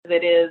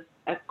It is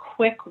a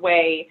quick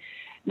way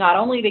not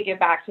only to give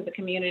back to the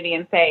community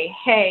and say,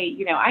 hey,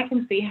 I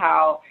can see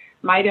how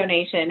my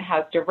donation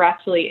has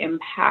directly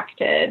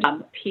impacted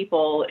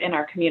people in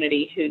our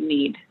community who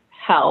need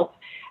help.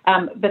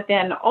 But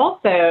then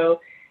also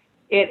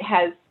it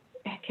has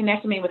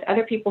connected me with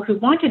other people who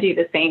want to do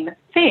the same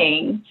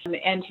thing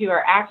and who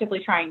are actively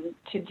trying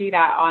to do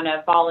that on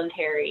a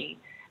voluntary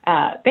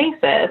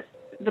basis.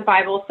 The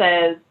Bible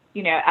says,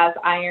 as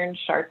iron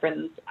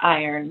sharpens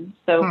iron,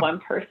 so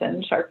one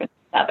person sharpens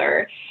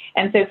another.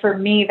 And so for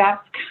me,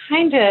 that's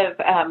kind of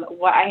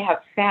what I have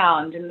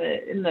found in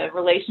the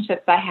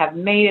relationships I have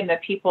made and the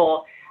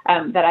people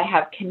that I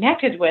have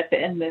connected with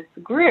in this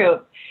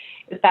group,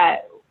 is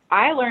that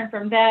I learn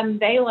from them,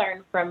 they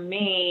learn from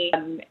me,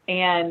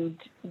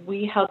 and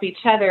we help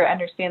each other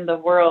understand the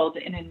world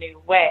in a new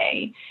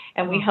way.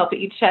 And we help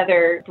each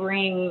other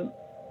bring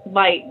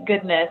light,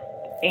 goodness,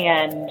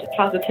 and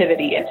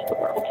positivity into the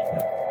world.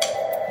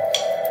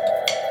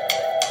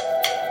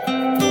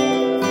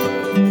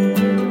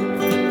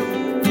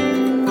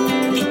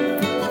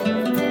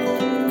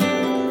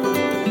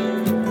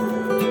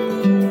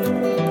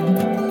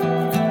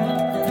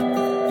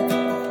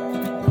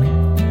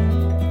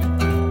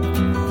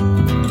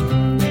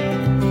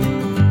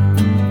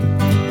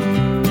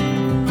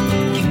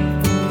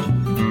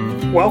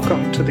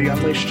 Welcome to the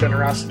Unleashed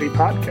Generosity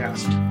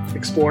podcast,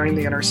 exploring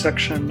the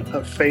intersection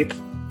of faith,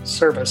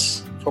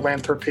 service,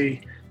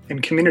 philanthropy,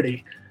 and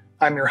community.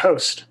 I'm your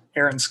host,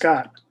 Aaron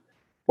Scott.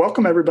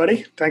 Welcome,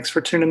 everybody. Thanks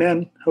for tuning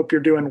in. Hope you're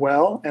doing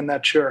well and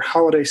that your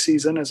holiday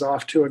season is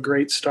off to a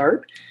great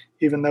start,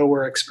 even though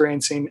we're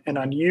experiencing an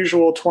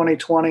unusual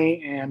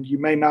 2020 and you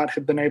may not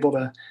have been able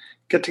to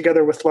get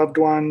together with loved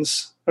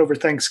ones over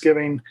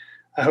Thanksgiving.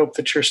 I hope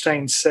that you're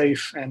staying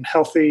safe and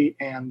healthy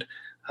and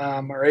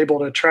are able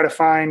to try to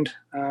find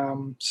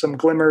some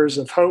glimmers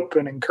of hope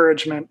and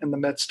encouragement in the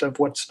midst of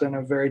what's been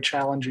a very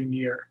challenging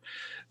year.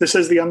 This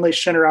is the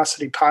Unleashed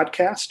Generosity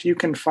podcast. You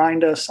can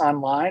find us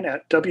online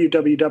at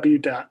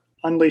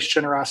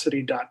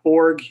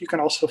www.unleashedgenerosity.org. You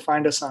can also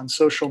find us on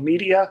social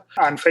media,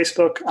 on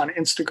Facebook, on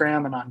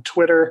Instagram, and on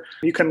Twitter.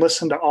 You can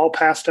listen to all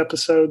past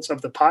episodes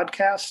of the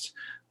podcast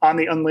on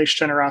the Unleashed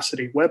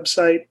Generosity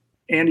website,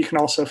 and you can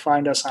also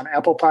find us on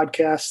Apple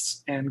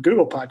Podcasts and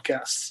Google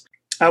Podcasts.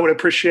 I would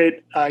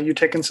appreciate you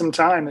taking some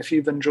time if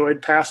you've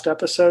enjoyed past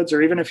episodes,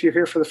 or even if you're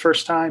here for the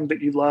first time but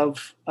you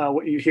love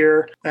what you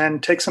hear,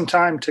 and take some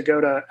time to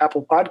go to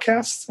Apple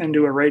Podcasts and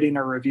do a rating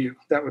or review.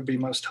 That would be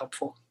most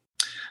helpful.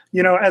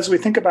 As we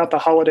think about the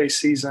holiday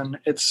season,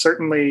 it's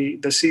certainly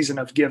the season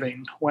of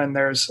giving, when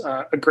there's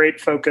a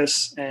great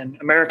focus in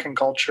American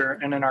culture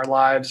and in our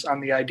lives on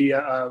the idea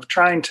of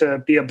trying to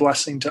be a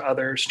blessing to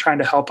others, trying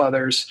to help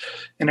others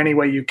in any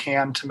way you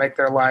can to make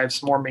their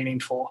lives more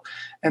meaningful.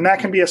 And that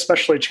can be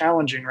especially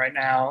challenging right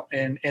now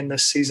in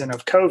this season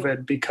of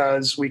COVID,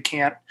 because we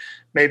can't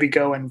maybe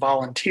go and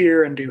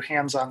volunteer and do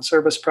hands-on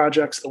service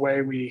projects the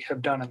way we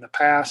have done in the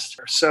past.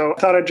 So I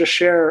thought I'd just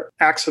share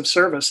acts of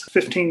service,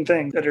 15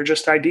 things that are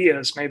just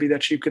ideas maybe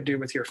that you could do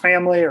with your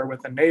family or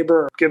with a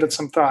neighbor. Give it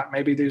some thought.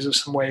 Maybe these are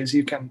some ways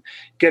you can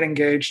get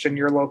engaged in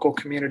your local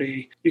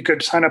community. You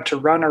could sign up to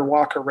run or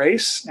walk a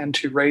race and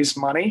to raise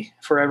money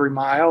for every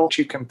mile that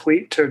you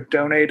complete to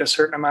donate a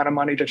certain amount of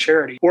money to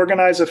charity.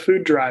 Organize a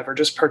food drive or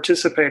just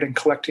participate in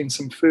collecting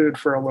some food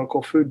for a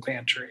local food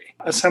pantry.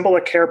 Assemble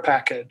a care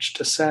package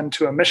to send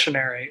to a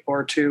missionary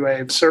or to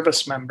a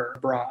service member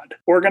abroad.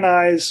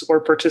 Organize or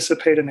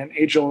participate in an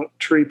Angel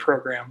Tree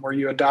program where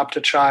you adopt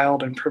a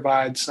child and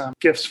provide some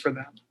gifts for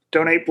them.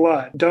 Donate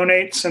blood.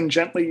 Donate some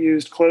gently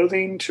used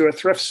clothing to a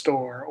thrift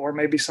store or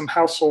maybe some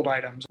household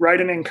items.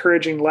 Write an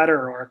encouraging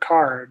letter or a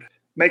card.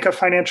 Make a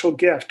financial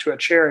gift to a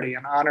charity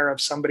in honor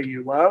of somebody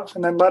you love,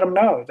 and then let them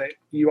know that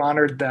you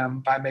honored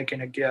them by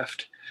making a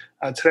gift.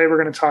 Today,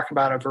 we're going to talk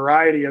about a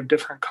variety of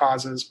different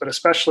causes, but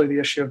especially the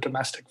issue of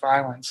domestic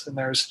violence. And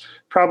there's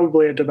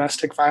probably a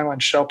domestic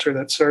violence shelter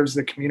that serves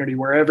the community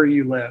wherever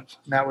you live.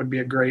 And that would be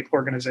a great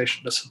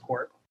organization to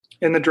support.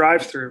 In the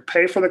drive-thru,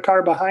 pay for the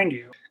car behind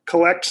you.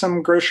 Collect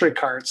some grocery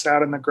carts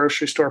out in the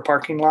grocery store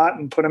parking lot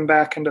and put them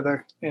back into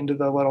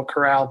the little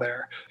corral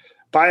there.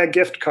 Buy a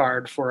gift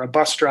card for a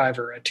bus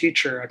driver, a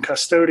teacher, a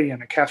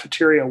custodian, a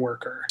cafeteria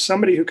worker,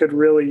 somebody who could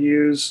really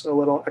use a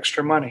little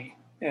extra money,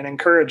 and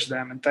encourage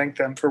them and thank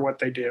them for what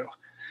they do.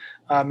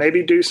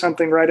 Maybe do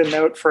something, write a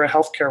note for a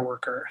healthcare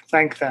worker,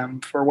 thank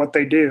them for what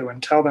they do,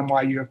 and tell them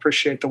why you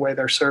appreciate the way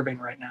they're serving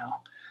right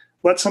now.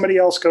 Let somebody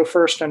else go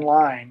first in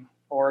line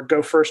or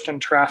go first in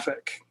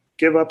traffic.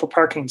 Give up a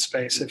parking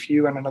space if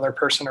you and another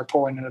person are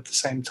pulling in at the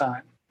same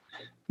time.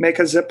 Make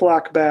a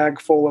Ziploc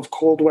bag full of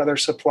cold weather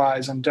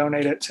supplies and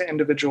donate it to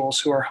individuals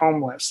who are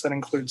homeless. That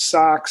includes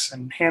socks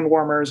and hand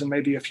warmers and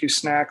maybe a few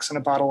snacks and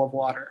a bottle of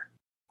water.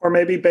 Or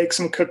maybe bake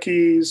some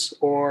cookies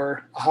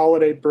or a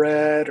holiday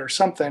bread or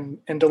something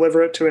and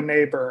deliver it to a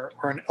neighbor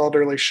or an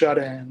elderly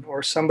shut-in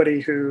or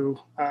somebody who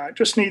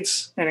just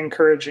needs an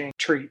encouraging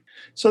treat.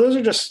 So those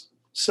are just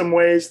some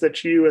ways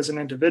that you as an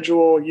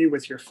individual, you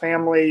with your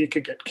family, you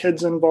could get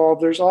kids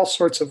involved. There's all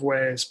sorts of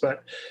ways,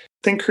 but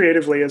think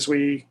creatively as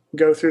we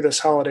go through this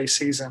holiday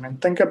season and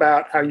think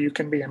about how you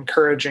can be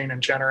encouraging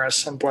and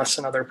generous and bless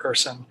another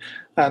person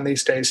on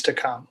these days to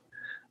come.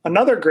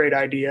 Another great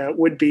idea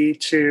would be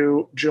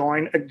to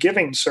join a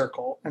giving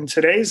circle. And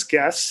today's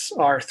guests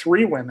are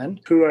 3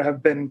 women who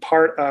have been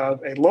part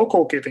of a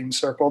local giving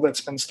circle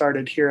that's been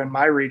started here in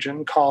my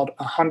region called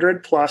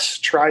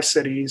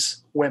 100+Tri-Cities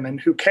Women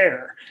Who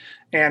Care.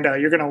 And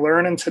you're going to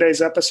learn in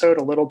today's episode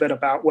a little bit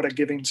about what a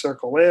giving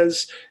circle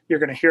is. You're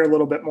going to hear a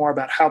little bit more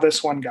about how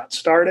this one got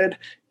started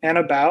and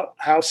about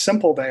how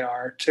simple they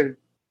are to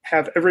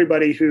have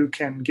everybody who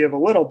can give a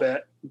little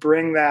bit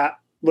bring that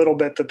little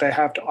bit that they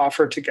have to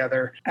offer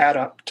together add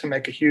up to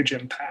make a huge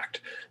impact.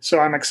 So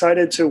I'm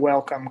excited to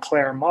welcome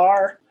Claire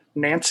Marr,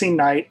 Nancy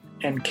Knight,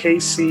 and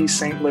KC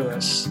St.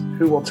 Louis,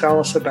 who will tell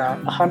us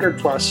about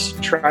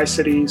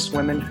 100+Tri-Cities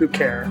Women Who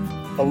Care,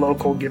 a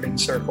local giving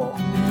circle.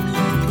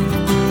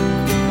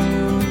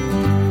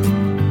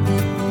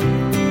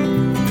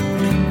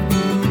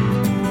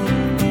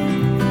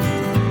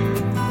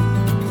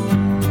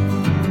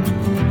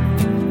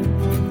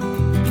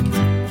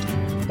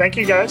 Thank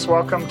you, guys.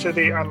 Welcome to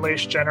the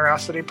Unleash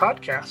Generosity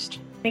podcast.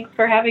 Thanks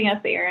for having us,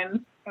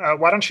 Aaron.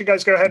 Why don't you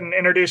guys go ahead and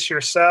introduce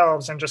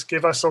yourselves and just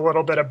give us a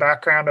little bit of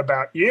background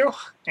about you,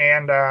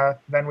 and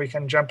then we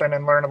can jump in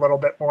and learn a little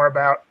bit more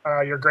about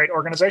your great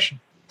organization.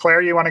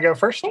 Claire, you want to go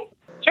first? Okay,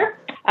 sure.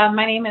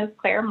 My name is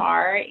Claire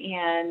Marr,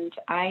 and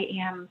I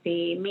am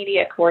the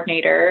media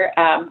coordinator.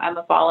 I'm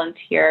a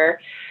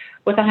volunteer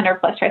with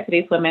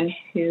 100+Tri-Cities Women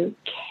Who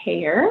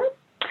Care.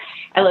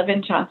 I live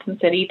in Johnson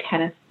City,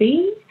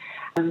 Tennessee.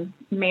 I'm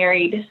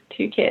married,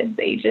 2 kids,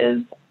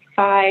 ages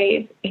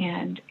 5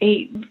 and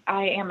 8.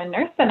 I am a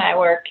nurse and I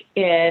work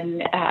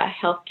in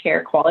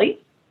healthcare quality.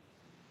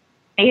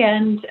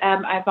 And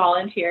I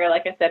volunteer,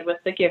 like I said, with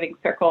the Giving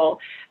Circle,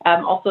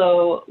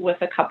 also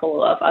with a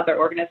couple of other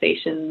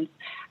organizations,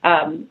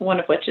 one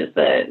of which is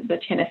the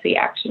Tennessee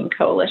Action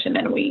Coalition,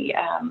 and we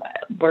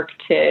work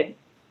to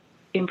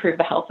improve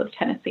the health of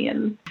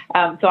Tennesseans.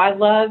 So I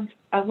love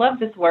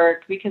this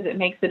work because it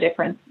makes a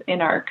difference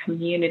in our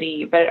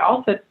community, but it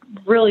also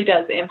really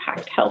does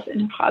impact health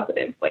in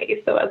positive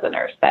ways. So as a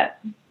nurse, that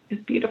is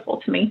beautiful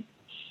to me.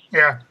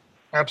 Yeah,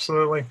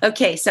 absolutely.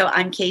 Okay, so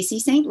I'm KC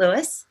St.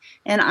 Louis,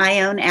 and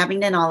I own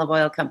Abingdon Olive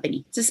Oil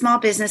Company. It's a small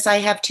business. I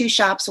have 2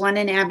 shops, one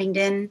in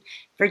Abingdon,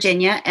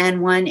 Virginia,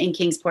 and one in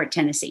Kingsport,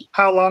 Tennessee.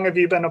 How long have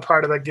you been a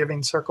part of the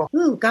Giving Circle?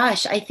 Ooh,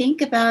 gosh, I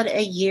think about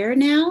a year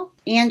now.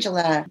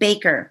 Angela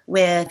Baker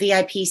with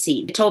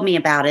VIPC told me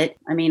about it.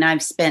 I mean,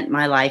 I've spent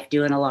my life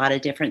doing a lot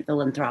of different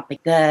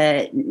philanthropic.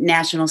 The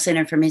National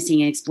Center for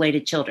Missing and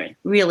Exploited Children.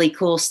 Really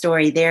cool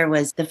story there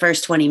was the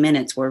first 20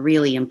 minutes were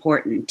really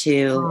important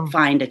to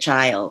find a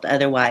child.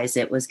 Otherwise,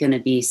 it was going to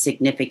be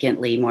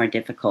significantly more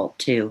difficult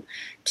to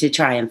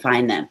try and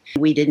find them.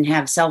 We didn't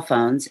have cell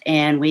phones,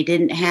 and we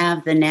didn't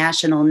have the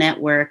national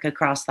network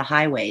across the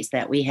highways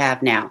that we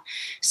have now.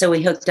 So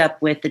we hooked up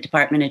with the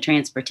Department of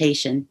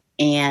Transportation,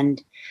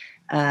 and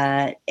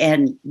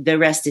the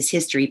rest is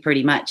history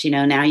pretty much. You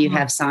know, now you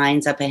have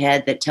signs up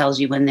ahead that tells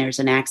you when there's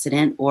an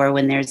accident or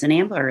when there's an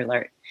Amber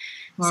Alert.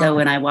 Wow. So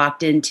when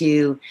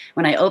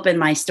I opened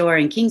my store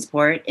in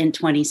Kingsport in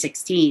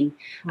 2016,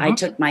 I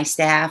took my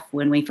staff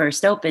when we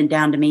first opened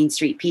down to Main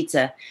Street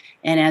Pizza.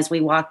 And as we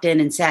walked in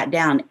and sat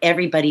down,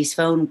 everybody's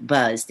phone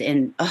buzzed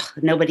and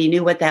nobody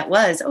knew what that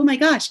was. Oh my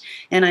gosh.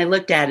 And I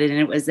looked at it and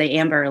it was the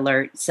Amber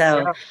Alert.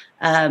 So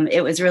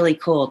it was really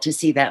cool to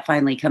see that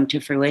finally come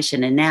to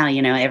fruition. And now,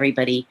 you know,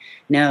 everybody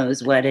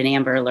knows what an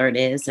Amber Alert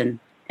is and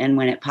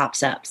when it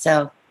pops up.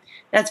 So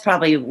that's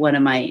probably one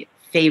of my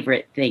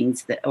favorite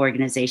things, the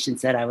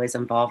organizations that I was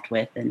involved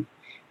with. And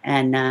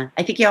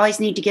I think you always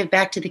need to give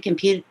back to the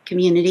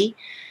community.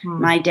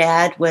 My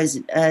dad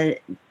was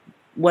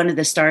one of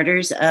the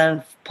starters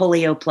of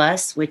Polio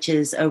Plus, which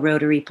is a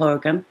Rotary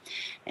program.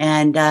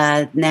 And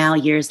now,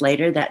 years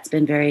later, that's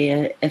been very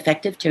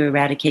effective to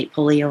eradicate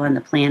polio on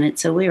the planet.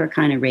 So we were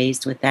kind of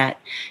raised with that,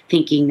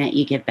 thinking that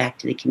you give back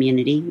to the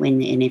community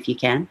when and if you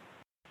can.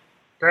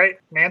 Great.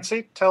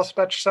 Nancy, tell us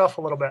about yourself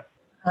a little bit.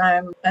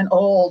 I'm an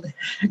old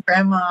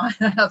grandma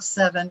of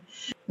 7,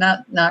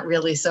 not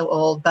really so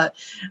old, but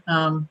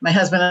my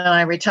husband and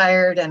I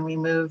retired and we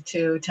moved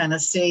to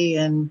Tennessee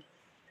in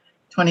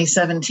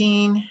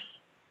 2017.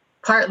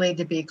 Partly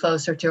to be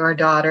closer to our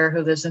daughter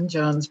who lives in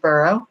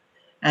Jonesboro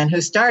and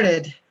who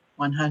started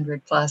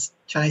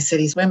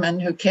 100+Tri-Cities Women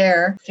Who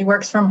Care. She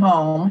works from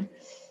home.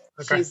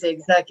 Okay. She's the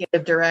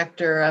executive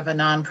director of a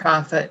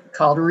nonprofit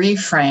called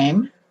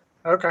Reframe.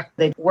 Okay.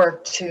 They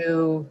work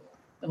to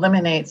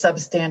eliminate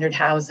substandard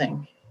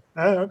housing.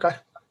 Oh, okay.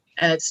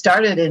 And it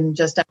started in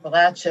just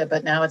Appalachia,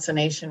 but now it's a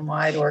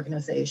nationwide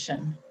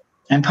organization.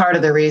 And part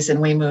of the reason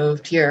we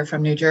moved here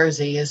from New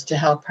Jersey is to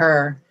help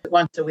her.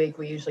 Once a week,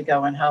 we usually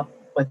go and help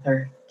with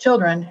her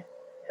children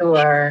who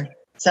are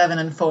 7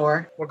 and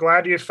 4. We're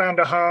glad you found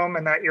a home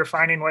and that you're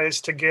finding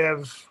ways to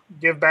give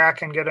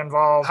back and get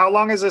involved. How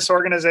long has this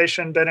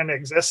organization been in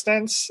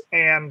existence?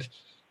 And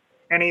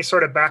any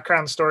sort of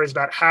background stories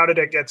about how did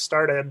it get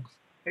started?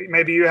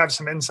 Maybe you have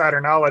some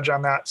insider knowledge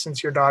on that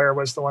since your daughter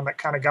was the one that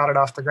kind of got it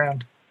off the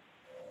ground.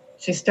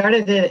 She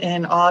started it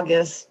in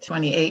August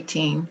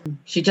 2018.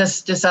 She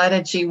just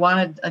decided she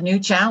wanted a new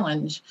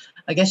challenge.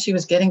 I guess she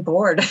was getting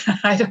bored.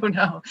 I don't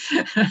know.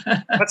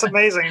 That's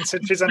amazing.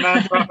 Since she's a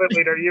nonprofit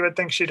leader, you would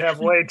think she'd have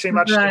way too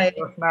much Right.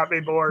 to not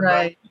be bored.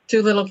 Right. But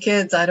 2 little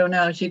kids. I don't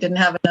know. She didn't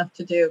have enough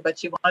to do, but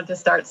she wanted to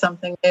start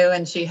something new.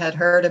 And she had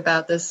heard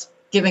about this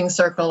giving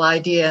circle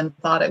idea and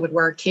thought it would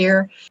work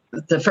here.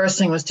 The first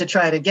thing was to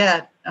try to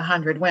get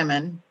 100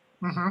 women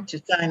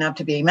to sign up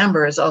to be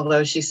members,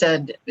 although she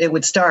said it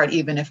would start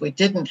even if we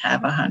didn't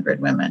have 100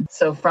 women.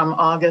 So from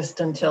August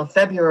until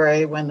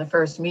February, when the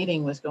first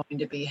meeting was going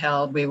to be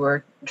held, we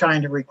were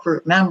trying to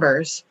recruit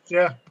members.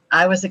 Yeah.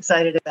 I was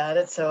excited about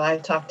it, so I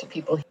talked to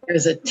people.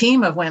 There's a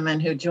team of women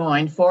who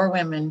joined. 4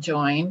 women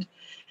joined,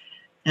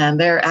 and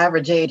their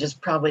average age is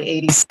probably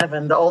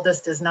 87. The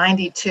oldest is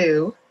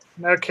 92.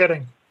 No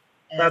kidding.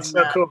 That's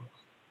so cool.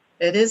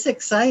 It is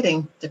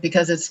exciting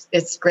because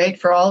it's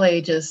great for all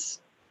ages.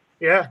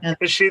 Yeah. And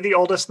is she the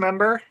oldest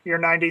member, your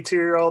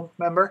 92-year-old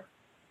member?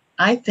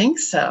 I think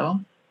so.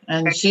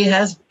 And she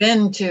has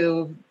been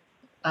to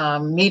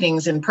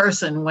meetings in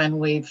person when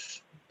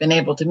we've been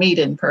able to meet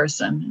in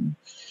person.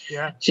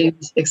 Yeah.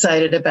 She's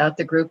excited about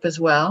the group as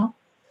well.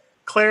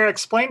 Claire,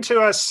 explain to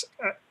us,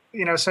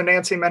 so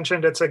Nancy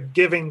mentioned it's a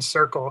giving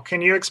circle.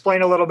 Can you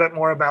explain a little bit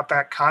more about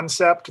that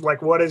concept?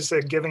 Like, what is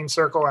a giving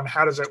circle and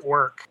how does it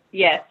work?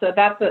 Yes, so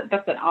that's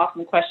an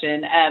awesome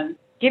question.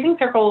 Giving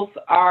circles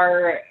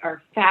are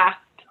fast,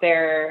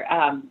 they're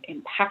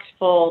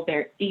impactful,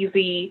 they're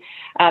easy.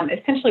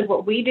 Essentially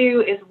what we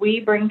do is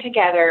we bring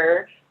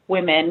together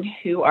women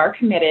who are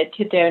committed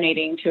to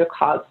donating to a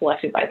cause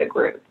selected by the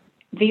group.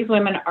 These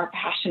women are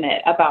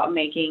passionate about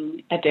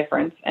making a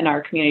difference in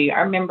our community.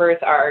 Our members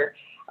are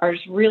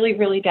just really,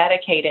 really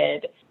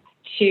dedicated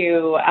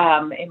to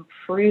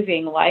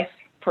improving life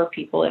for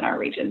people in our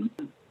region.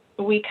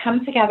 We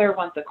come together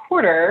once a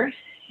quarter,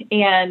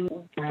 and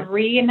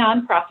 3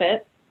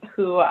 nonprofits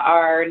who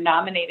are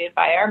nominated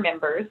by our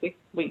members.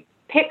 We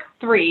pick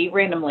 3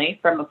 randomly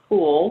from a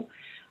pool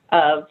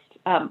of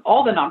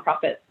all the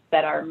nonprofits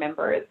that our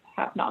members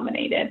have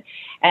nominated.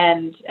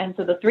 And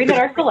so the 3 that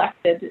are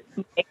selected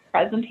make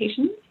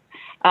presentations.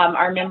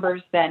 Our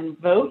members then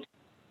vote,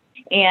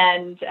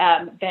 and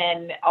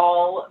then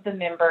all the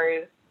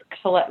members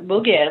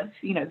will give,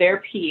 their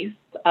piece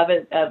of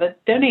a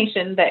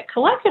donation that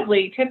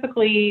collectively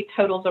typically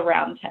totals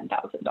around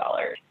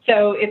 $10,000.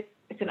 So it's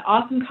an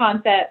awesome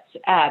concept.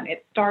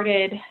 It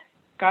started,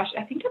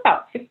 I think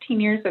about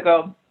 15 years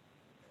ago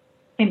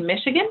in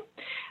Michigan.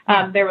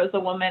 There was a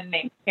woman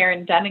named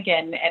Karen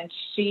Dunnigan, and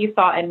she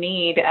saw a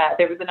need.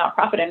 There was a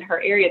nonprofit in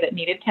her area that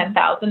needed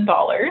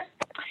 $10,000.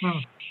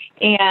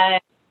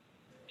 And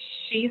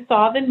she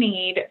saw the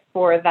need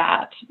for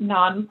that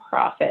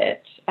nonprofit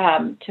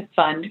to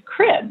fund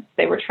cribs.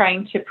 They were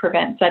trying to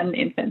prevent sudden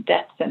infant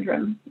death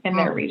syndrome in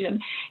their region.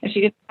 And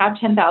she didn't have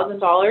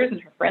 $10,000,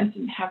 and her friends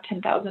didn't have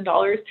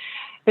 $10,000.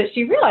 But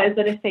she realized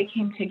that if they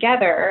came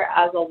together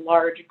as a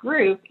large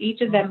group,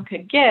 each of them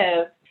could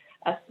give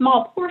a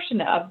small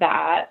portion of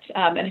that.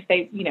 And if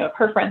they, if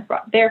her friends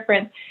brought their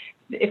friends,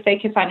 if they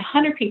could find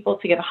 100 people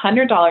to give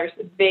 $100,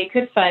 they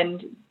could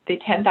fund the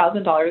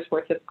 $10,000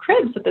 worth of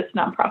cribs that this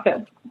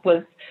nonprofit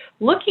was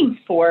looking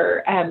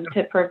for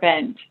to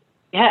prevent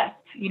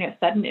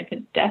sudden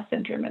infant death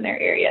syndrome in their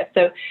area.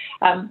 So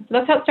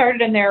that's how it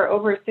started, and there are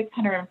over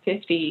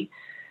 650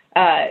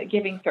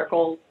 giving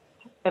circles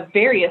of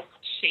various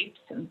shapes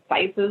and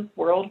sizes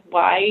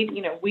worldwide.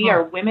 We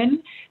are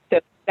women, so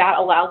that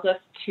allows us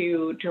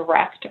to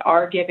direct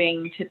our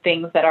giving to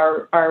things that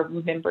our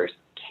members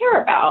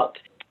care about.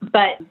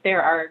 But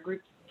there are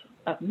groups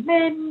of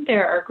men,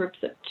 there are groups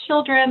of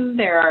children,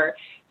 there are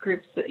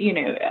groups,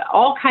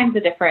 all kinds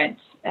of different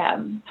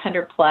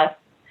 100+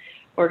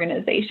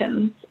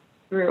 organizations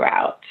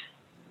throughout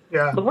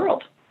the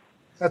world.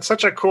 That's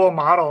such a cool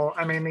model.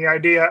 I mean, the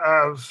idea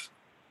of,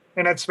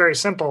 and it's very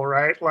simple,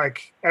 right?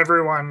 Like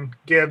everyone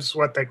gives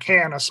what they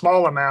can, a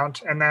small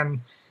amount, and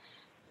then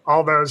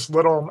all those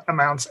little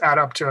amounts add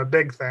up to a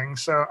big thing.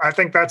 So I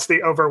think that's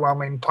the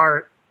overwhelming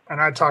part. And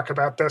I talk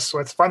about this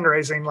with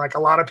fundraising. Like a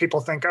lot of people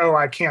think, oh,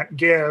 I can't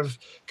give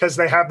because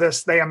they have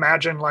this, they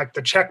imagine like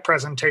the check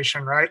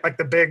presentation, right? Like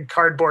the big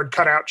cardboard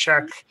cutout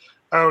check.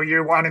 Oh,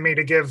 you wanted me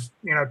to give,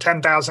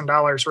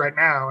 $10,000 right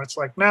now. It's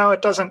like, no,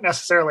 it doesn't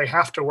necessarily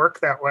have to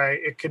work that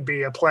way. It could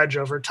be a pledge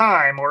over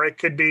time, or it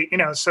could be,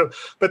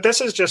 but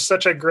this is just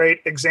such a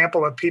great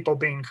example of people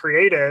being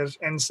creative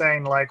and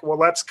saying like, well,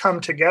 let's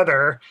come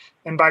together.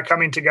 And by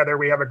coming together,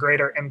 we have a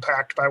greater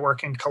impact by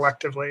working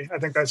collectively. I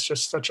think that's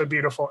just such a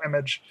beautiful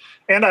image.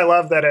 And I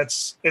love that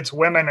it's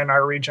women in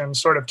our region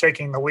sort of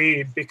taking the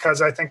lead,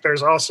 because I think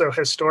there's also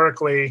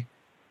historically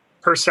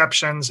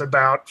perceptions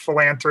about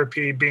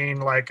philanthropy being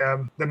like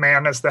the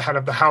man is the head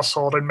of the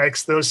household and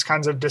makes those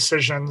kinds of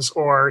decisions,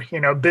 or,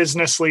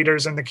 business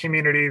leaders in the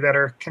community that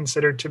are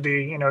considered to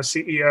be,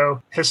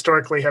 CEO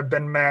historically have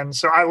been men.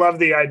 So I love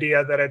the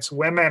idea that it's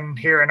women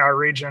here in our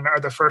region are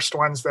the first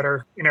ones that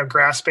are,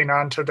 grasping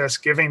onto this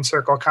giving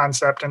circle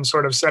concept and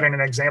sort of setting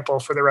an example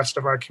for the rest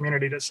of our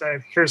community to say,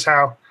 here's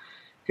how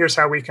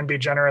we can be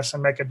generous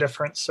and make a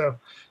difference. So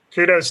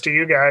kudos to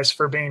you guys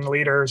for being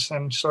leaders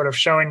and sort of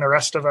showing the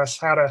rest of us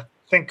how to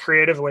think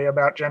creatively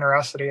about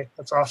generosity.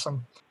 That's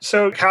awesome.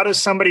 So how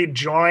does somebody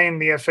join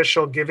the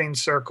official giving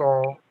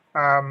circle?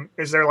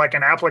 Is there like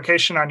an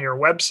application on your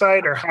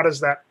website, or how does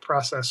that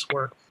process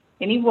work?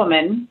 Any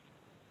woman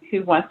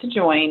who wants to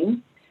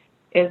join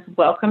is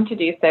welcome to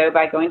do so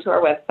by going to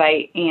our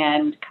website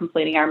and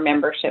completing our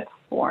membership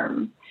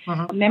form.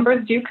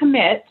 Members do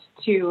commit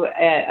to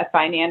a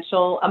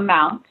financial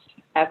amount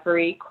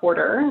every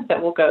quarter that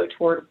will go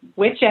toward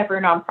whichever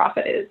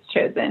nonprofit is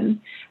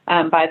chosen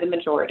by the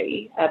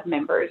majority of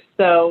members.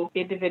 So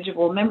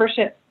individual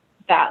membership,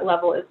 that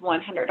level is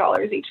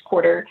 $100 each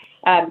quarter.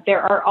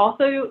 There are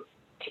also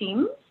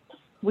teams.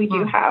 We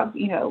do have,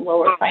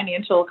 lower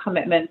financial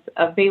commitments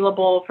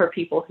available for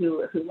people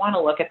who want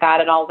to look at that,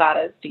 and all that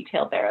is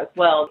detailed there as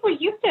well. We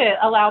used to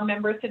allow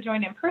members to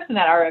join in person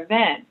at our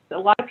events. A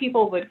lot of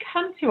people would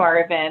come to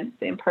our events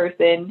in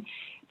person,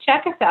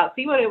 check us out,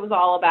 see what it was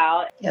all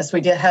about. Yes,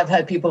 we did have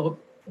had people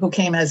who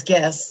came as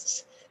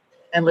guests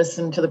and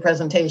listened to the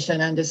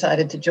presentation and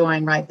decided to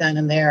join right then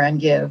and there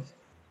and give.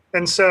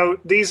 And so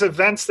these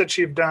events that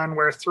you've done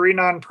where 3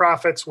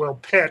 nonprofits will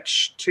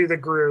pitch to the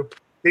group,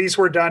 these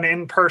were done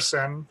in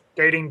person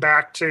dating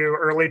back to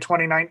early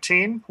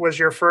 2019 was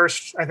your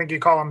first, I think you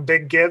call them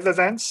big give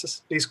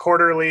events, these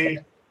quarterly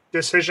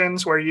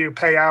decisions where you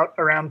pay out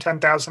around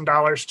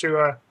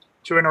 $10,000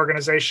 to an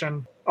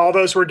organization. All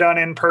those were done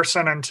in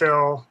person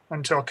until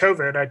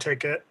COVID, I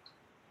take it.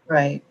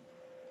 Right.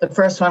 The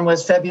first one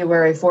was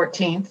February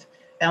 14th,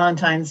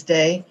 Valentine's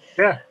Day,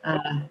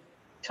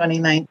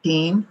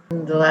 2019.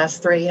 The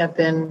last 3 have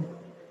been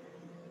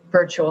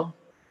virtual.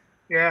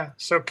 Yeah.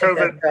 So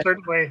COVID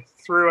certainly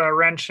threw a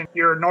wrench in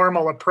your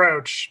normal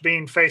approach,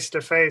 being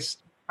face-to-face.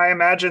 I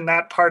imagine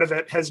that part of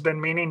it has been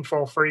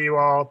meaningful for you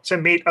all to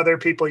meet other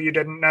people you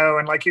didn't know.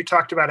 And like you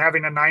talked about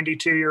having a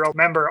 92-year-old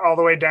member all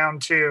the way down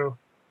to,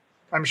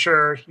 I'm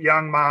sure,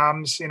 young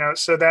moms,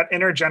 so that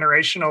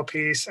intergenerational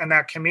piece and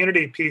that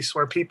community piece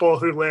where people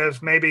who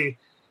live maybe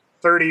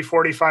 30,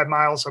 45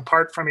 miles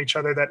apart from each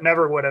other that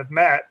never would have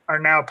met are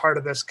now part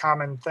of this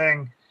common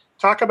thing.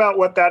 Talk about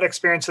what that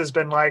experience has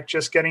been like,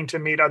 just getting to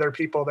meet other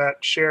people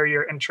that share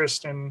your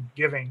interest in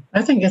giving.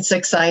 I think it's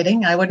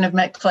exciting. I wouldn't have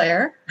met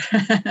Claire.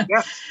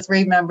 Yeah.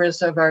 3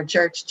 members of our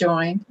church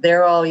joined.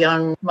 They're all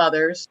young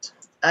mothers.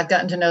 I've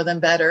gotten to know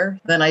them better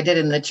than I did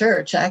in the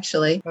church,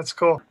 actually. That's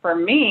cool. For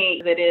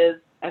me, it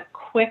is a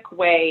quick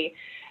way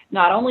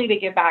not only to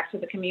give back to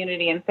the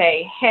community and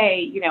say,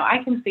 hey,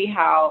 I can see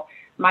how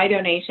my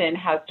donation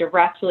has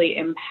directly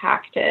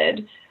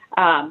impacted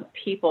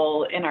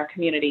people in our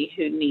community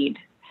who need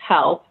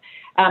help.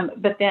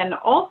 But then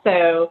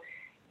also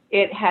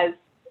it has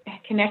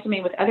connected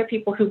me with other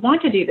people who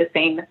want to do the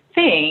same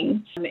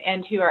thing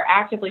and who are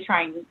actively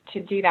trying to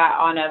do that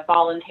on a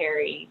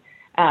voluntary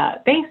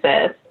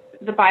basis.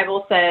 The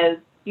Bible says,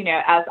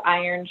 as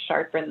iron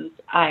sharpens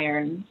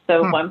iron,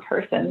 so one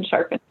person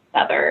sharpens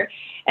another.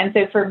 And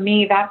so for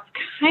me, that's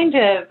kind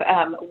of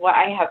what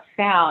I have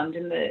found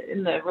in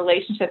the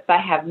relationships I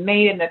have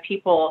made and the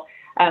people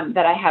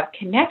that I have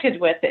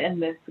connected with in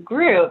this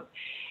group,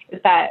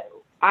 is that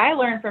I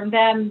learn from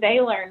them, they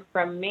learn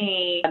from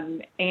me,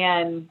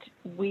 and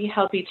we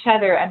help each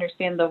other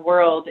understand the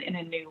world in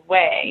a new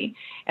way.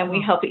 And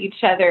we help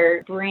each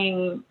other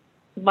bring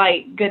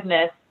light,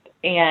 goodness,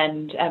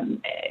 and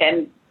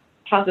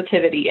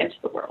positivity into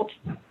the world.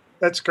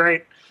 That's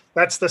great.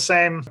 That's the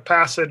same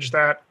passage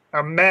that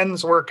a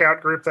men's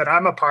workout group that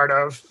I'm a part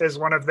of is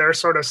one of their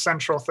sort of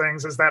central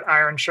things, is that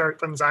iron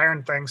sharpens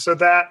iron thing. So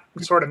that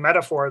sort of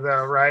metaphor,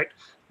 though, right,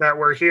 that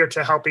we're here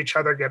to help each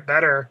other get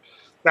better.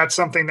 That's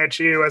something that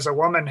you as a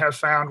woman have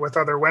found with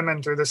other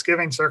women through this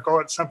giving circle.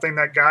 It's something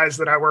that guys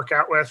that I work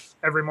out with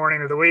every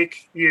morning of the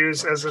week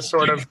use as a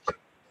sort of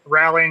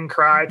rallying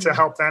cry to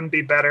help them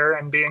be better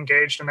and be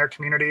engaged in their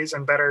communities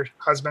and better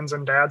husbands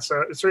and dads.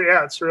 So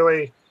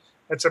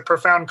it's a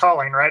profound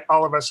calling, right?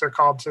 All of us are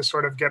called to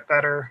sort of get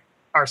better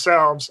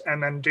ourselves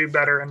and then do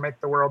better and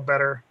make the world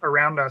better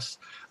around us.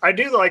 I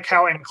do like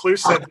how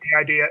inclusive the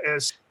idea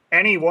is.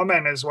 Any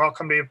woman is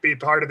welcome to be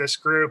part of this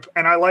group.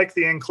 And I like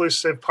the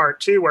inclusive part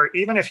too, where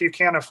even if you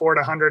can't afford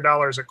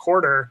 $100 a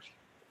quarter,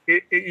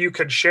 you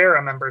could share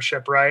a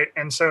membership, right?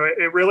 And so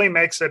it really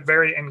makes it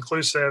very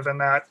inclusive, and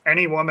that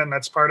any woman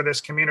that's part of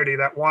this community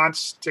that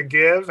wants to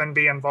give and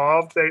be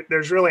involved,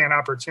 there's really an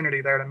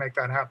opportunity there to make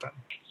that happen.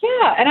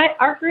 Yeah, and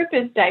our group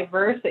is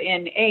diverse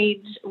in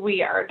age.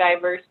 We are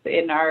diverse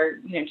in our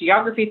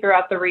geography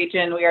throughout the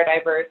region. We are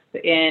diverse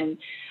in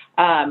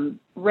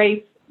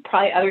race,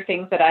 probably other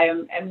things that I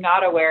am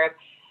not aware of,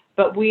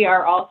 but we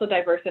are also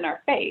diverse in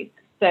our faith.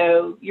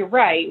 so you're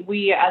right.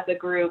 We as a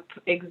group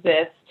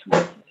exist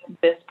with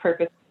this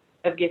purpose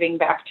of giving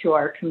back to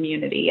our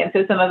community. And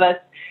so some of us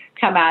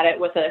come at it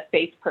with a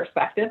faith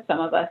perspective, some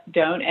of us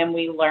don't, and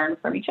we learn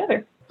from each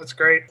other. That's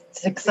great.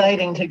 It's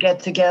exciting to get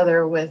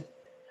together with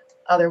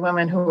other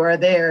women who are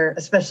there,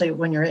 especially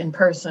when you're in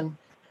person.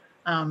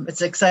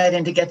 It's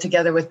exciting to get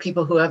together with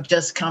people who have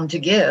just come to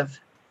give.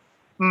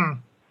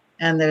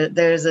 And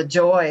there's a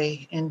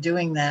joy in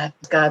doing that.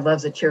 God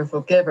loves a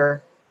cheerful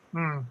giver.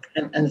 And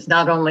it's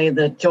not only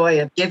the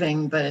joy of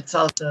giving, but it's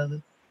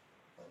also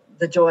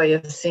the joy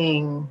of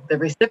seeing the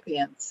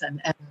recipients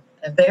and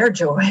their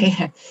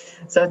joy.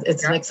 So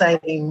it's an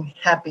exciting,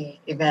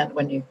 happy event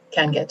when you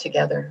can get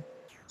together.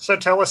 So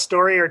tell a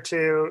story or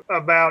two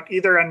about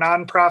either a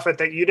nonprofit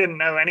that you didn't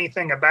know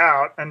anything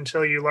about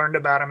until you learned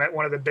about them at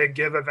one of the big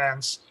give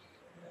events,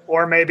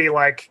 or maybe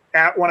like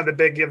at one of the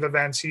big give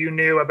events, you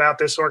knew about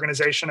this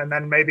organization and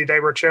then maybe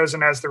they were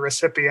chosen as the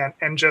recipient,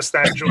 and just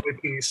that joy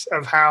piece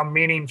of how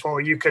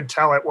meaningful you could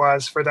tell it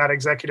was for that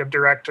executive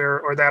director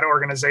or that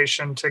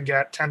organization to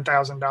get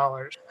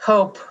 $10,000.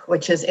 HOPE,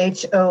 which is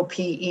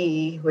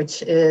HOPE,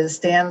 which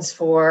stands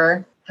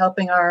for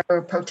Helping Our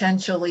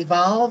Potential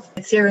Evolve.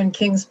 It's here in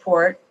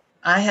Kingsport.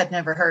 I had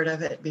never heard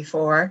of it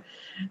before.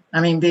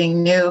 I mean,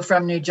 being new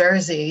from New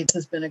Jersey, this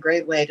has been a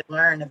great way to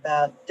learn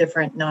about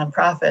different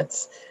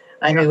nonprofits.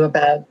 I knew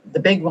about the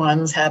big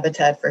ones,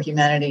 Habitat for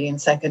Humanity and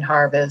Second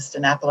Harvest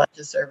and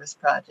Appalachia Service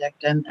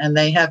Project, and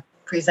they have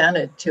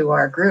presented to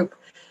our group.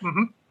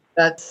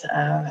 But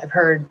I've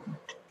heard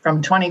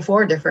from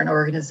 24 different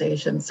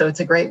organizations, so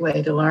it's a great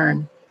way to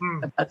learn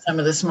about some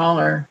of the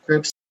smaller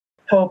groups.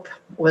 HOPE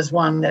was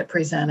one that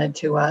presented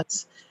to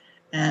us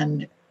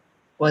and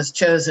was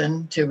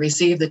chosen to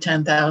receive the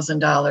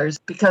 $10,000.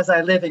 Because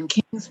I live in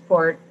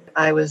Kingsport,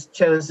 I was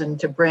chosen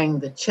to bring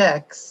the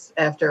checks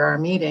after our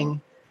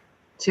meeting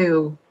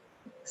to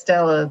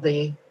Stella,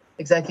 the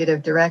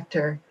executive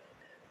director.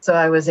 So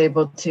I was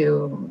able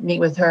to meet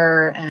with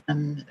her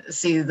and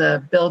see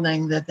the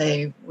building that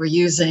they were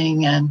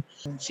using. And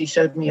she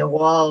showed me a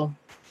wall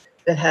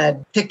that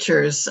had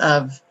pictures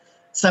of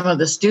some of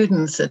the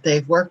students that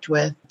they've worked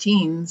with,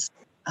 teens,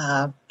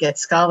 get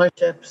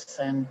scholarships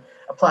and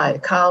apply to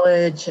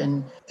college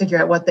and figure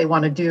out what they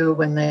want to do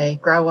when they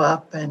grow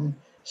up. And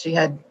she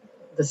had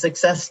the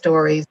success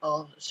stories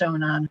all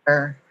shown on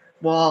her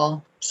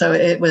wall. So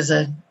it was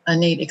a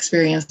neat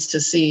experience to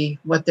see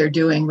what they're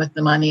doing with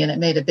the money, and it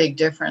made a big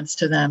difference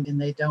to them,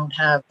 and they don't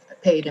have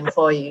paid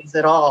employees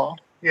at all.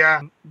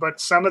 Yeah,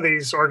 but some of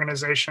these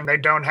organizations, they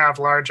don't have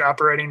large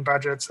operating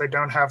budgets. They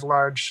don't have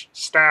large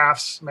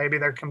staffs. Maybe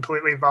they're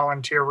completely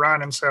volunteer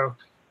run. And so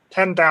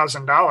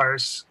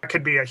 $10,000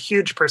 could be a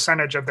huge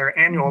percentage of their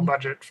annual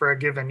budget for a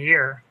given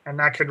year. And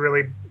that could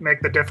really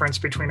make the difference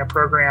between a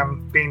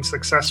program being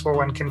successful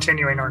and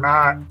continuing or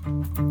not.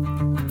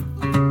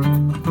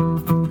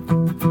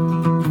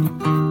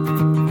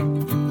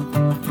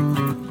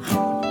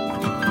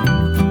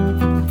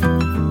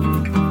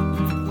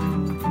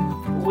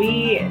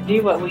 We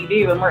do what we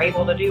do, and we're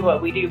able to do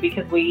what we do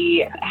because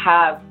we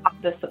have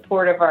the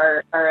support of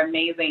our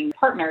amazing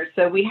partners.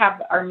 So we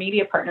have our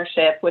media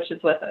partnership, which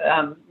is with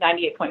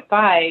 98.5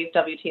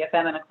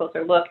 WTFM and A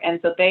Closer Look. And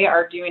so they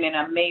are doing an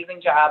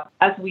amazing job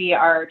as we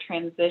are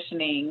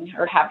transitioning,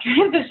 or have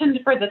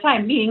transitioned for the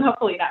time being,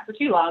 hopefully not for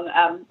too long,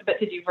 but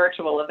to do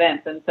virtual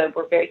events. And so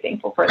we're very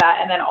thankful for that.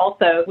 And then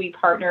also we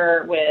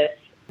partner with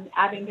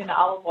Abingdon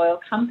Olive Oil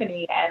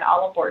Company and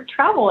Olive Board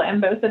Travel,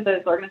 and both of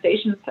those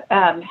organizations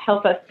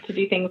help us to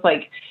do things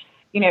like,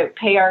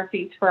 pay our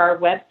fees for our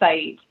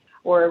website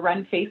or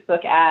run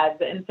Facebook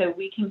ads. And so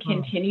we can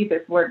continue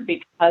this work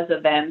because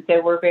of them.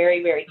 So we're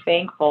very, very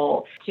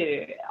thankful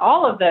to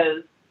all of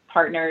those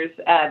partners,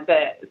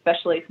 but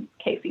especially since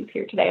Casey's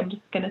here today, I'm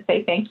just going to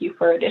say thank you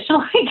for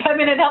additionally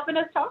coming and helping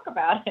us talk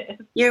about it.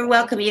 You're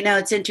welcome.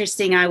 It's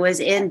interesting. I was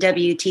in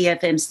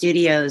WTFM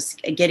studios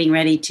getting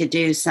ready to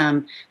do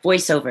some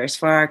voiceovers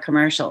for our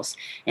commercials,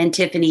 and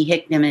Tiffany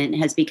Hickman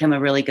has become a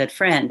really good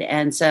friend.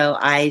 And so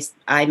I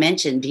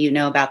mentioned, do you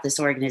know about this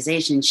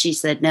organization? She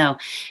said no,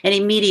 and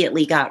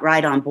immediately got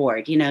right on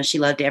board. She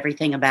loved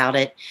everything about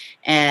it,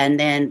 and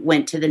then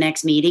went to the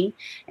next meeting.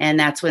 And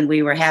that's when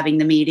we were having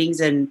the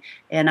meetings, and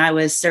I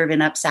was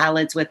serving up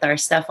salads with our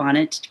stuff on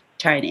it to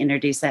try and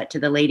introduce that to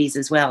the ladies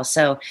as well.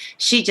 So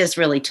she just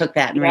really took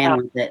that and ran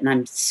with it. And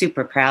I'm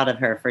super proud of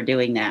her for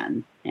doing that.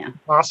 And,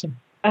 Awesome.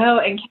 Oh,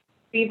 and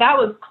Casey, that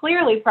was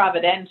clearly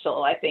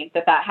providential, I think,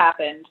 that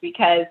happened,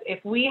 because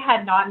if we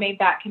had not made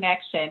that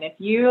connection, if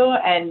you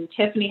and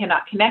Tiffany had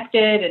not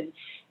connected, and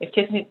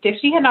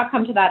if she had not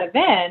come to that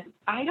event,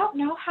 I don't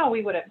know how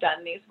we would have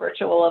done these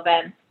virtual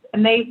events.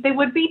 And they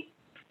would be,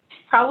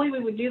 probably we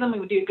would do them, we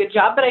would do a good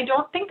job, but I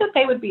don't think that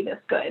they would be this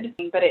good.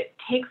 But it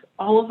takes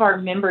all of our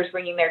members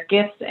bringing their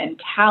gifts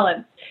and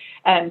talents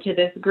to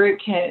this group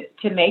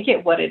to make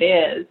it what it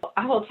is.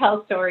 I will tell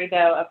a story,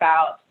 though,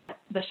 about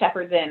the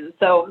Shepherd's Inn.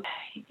 So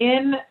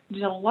in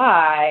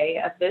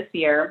July of this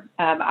year,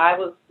 I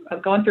was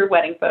going through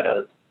wedding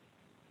photos,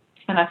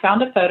 and I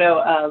found a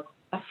photo of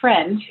a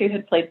friend who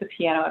had played the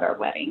piano at our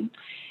wedding,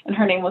 and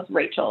her name was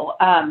Rachel.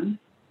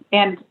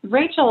 And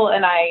Rachel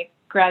and I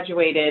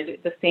graduated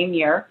the same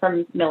year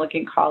from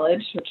Milligan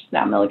College, which is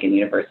now Milligan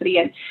University.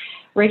 And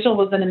Rachel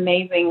was an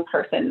amazing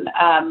person.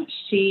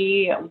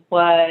 She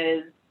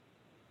was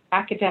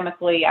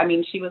academically,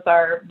 she was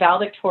our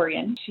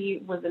valedictorian.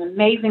 She was an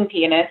amazing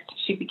pianist.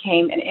 She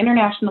became an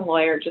international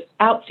lawyer, just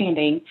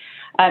outstanding.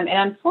 And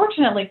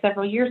unfortunately,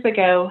 several years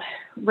ago,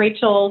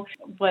 Rachel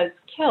was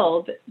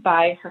killed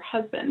by her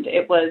husband.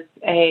 It was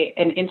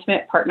an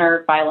intimate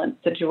partner violence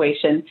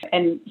situation,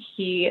 and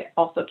he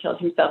also killed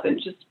himself. And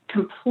just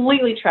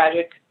completely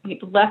tragic. He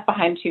left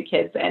behind 2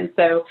 kids, and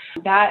so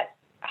that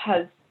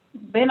has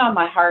been on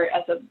my heart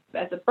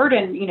as a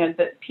burden.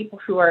 That people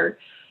who are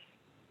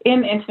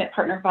in intimate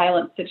partner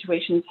violence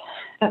situations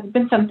has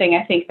been something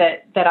I think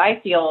that I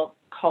feel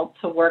called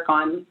to work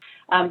on.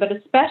 But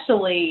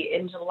especially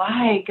in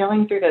July,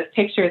 going through those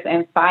pictures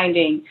and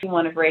finding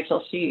one of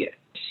Rachel, she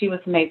was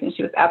amazing.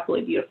 She was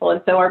absolutely beautiful.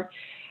 And so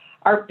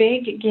our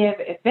big give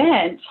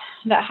event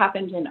that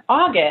happened in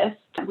August,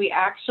 we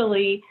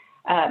actually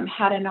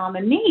had a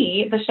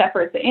nominee, the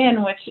Shepherd's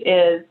Inn, which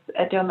is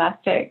a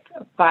domestic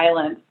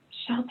violence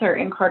shelter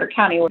in Carter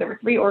County. There were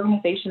 3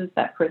 organizations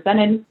that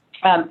presented.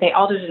 They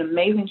all did an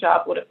amazing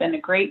job, would have been a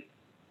great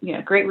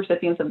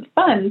recipients of the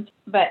funds,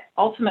 but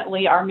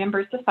ultimately our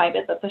members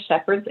decided that the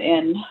Shepherd's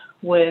Inn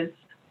was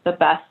the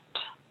best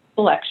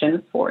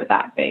selection for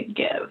that big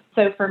give.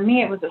 So for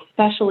me, it was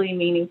especially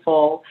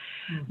meaningful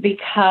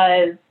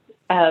because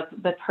of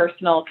the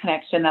personal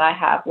connection that I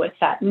have with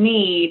that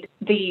need.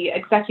 The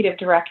executive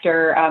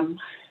director,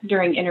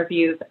 during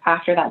interviews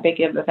after that big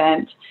give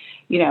event,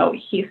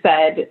 he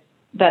said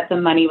that the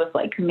money was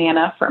like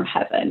manna from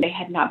heaven. They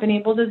had not been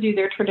able to do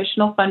their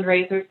traditional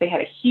fundraisers. They had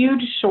a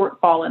huge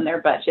shortfall in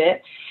their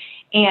budget,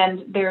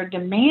 and their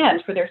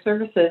demand for their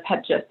services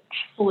had just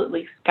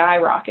absolutely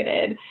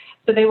skyrocketed.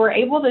 So they were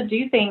able to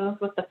do things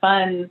with the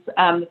funds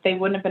that they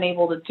wouldn't have been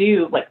able to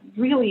do, like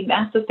really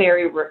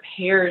necessary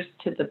repairs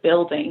to the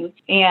building,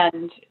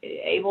 and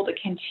able to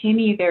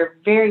continue their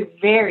very,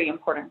 very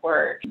important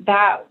work.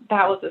 That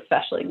was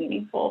especially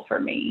meaningful for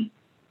me.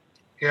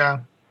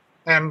 Yeah.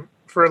 And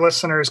for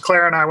listeners,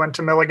 Claire and I went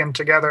to Milligan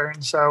together.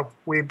 And so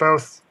we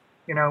both,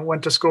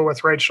 went to school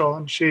with Rachel,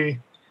 and she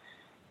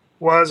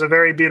was a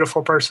very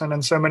beautiful person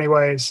in so many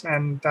ways.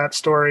 And that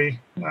story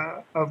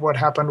of what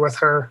happened with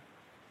her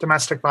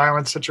domestic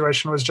violence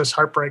situation was just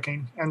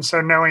heartbreaking. And so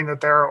knowing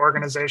that there are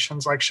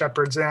organizations like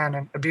Shepherd's Inn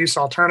and Abuse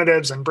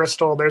Alternatives in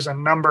Bristol, there's a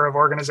number of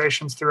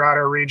organizations throughout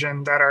our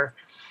region that are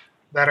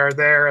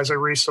there as a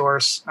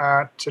resource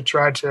to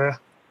try to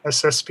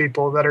assist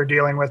people that are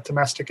dealing with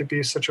domestic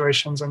abuse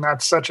situations. And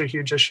that's such a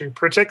huge issue,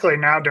 particularly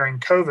now during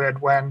COVID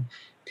when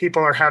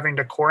people are having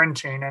to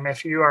quarantine. And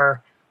if you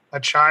are a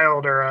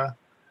child or a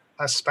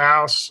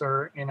spouse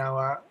or, in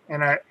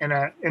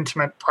an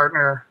intimate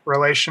partner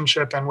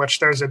relationship in which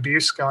there's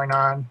abuse going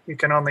on, you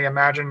can only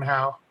imagine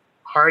how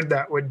hard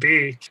that would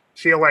be.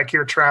 Feel like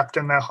you're trapped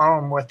in the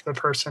home with the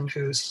person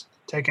who's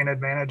taking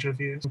advantage of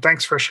you.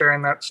 Thanks for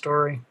sharing that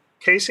story.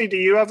 Casey, do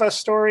you have a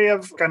story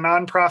of a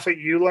nonprofit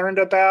you learned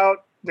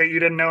about that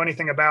you didn't know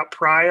anything about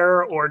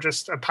prior, or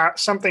just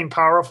something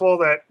powerful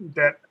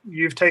that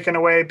you've taken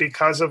away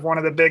because of one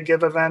of the big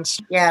give events?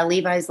 Yeah,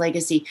 Levi's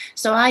Legacy.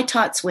 So I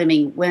taught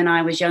swimming when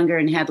I was younger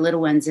and had little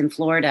ones in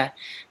Florida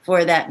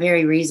for that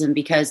very reason,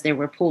 because there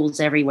were pools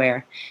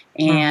everywhere.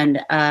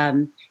 And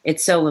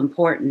it's so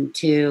important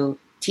to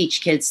teach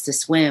kids to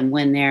swim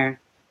when they're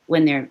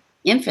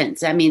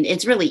infants.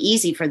 It's really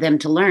easy for them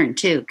to learn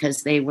too,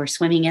 because they were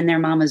swimming in their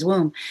mama's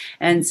womb,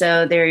 and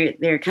so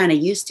they're kind of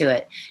used to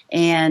it.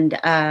 And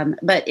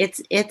but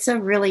it's a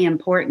really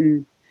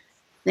important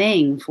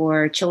thing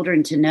for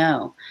children to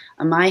know.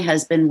 My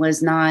husband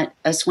was not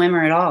a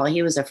swimmer at all.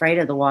 He was afraid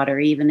of the water,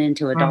 even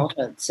into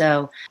adulthood.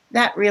 So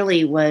that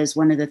really was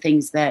one of the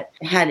things that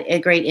had a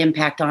great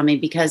impact on me,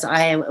 because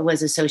I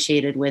was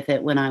associated with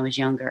it when I was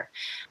younger.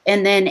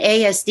 And then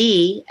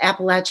ASD,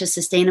 Appalachia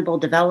Sustainable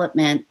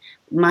Development,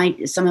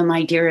 some of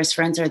my dearest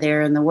friends are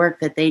there, and the work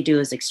that they do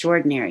is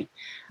extraordinary.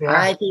 Yeah.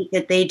 I think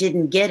that they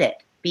didn't get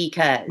it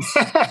because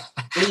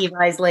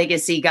Levi's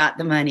Legacy got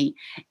the money.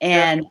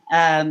 And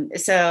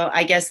so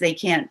I guess they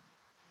can't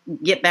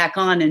get back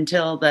on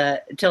until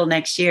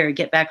next year,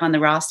 get back on the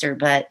roster.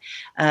 But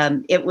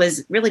it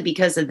was really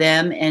because of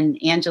them and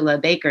Angela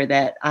Baker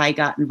that I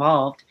got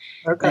involved.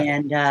 Okay.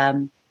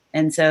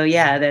 And so,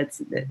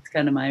 that's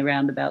kind of my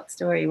roundabout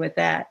story with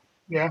that.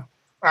 Yeah.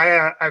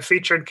 I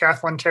featured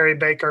Kathleen Terry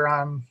Baker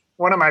on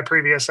one of my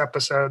previous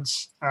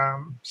episodes.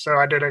 So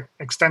I did an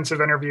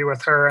extensive interview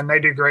with her, and they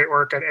do great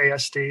work at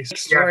ASD.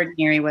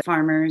 Extraordinary with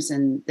farmers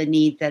and the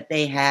need that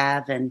they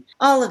have and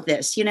all of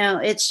this.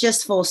 It's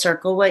just full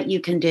circle what you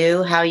can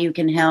do, how you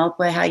can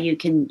help, how you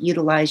can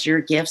utilize your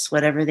gifts,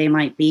 whatever they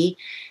might be.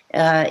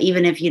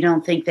 even if you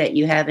don't think that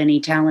you have any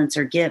talents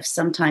or gifts,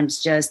 sometimes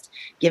just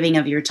giving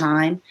of your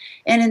time.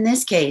 And in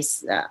this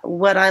case,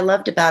 what I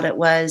loved about it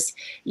was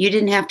you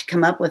didn't have to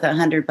come up with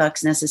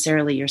 $100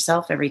 necessarily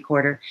yourself every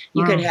quarter.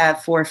 You could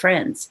have 4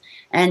 friends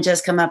and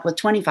just come up with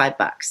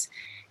 $25.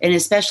 And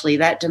especially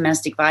that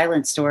domestic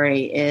violence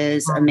story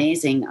is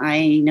amazing.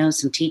 I know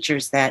some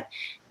teachers that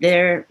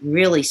they're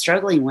really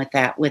struggling with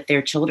that with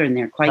their children.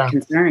 They're quite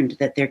concerned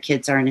that their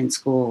kids aren't in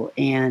school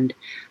and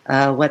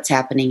what's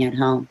happening at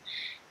home.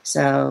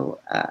 So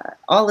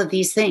all of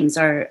these things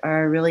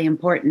are really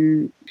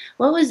important.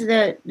 What was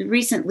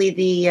recently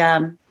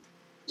the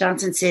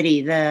Johnson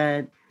City,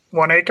 the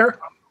 1 acre?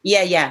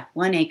 Yeah,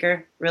 1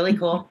 acre. Really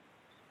cool.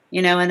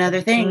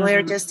 Another thing,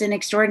 we're just in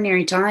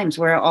extraordinary times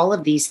where all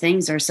of these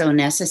things are so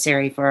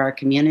necessary for our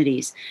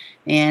communities.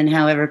 And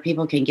however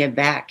people can give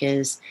back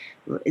is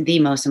the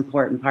most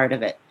important part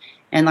of it.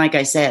 And like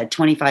I said,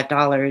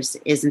 $25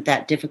 isn't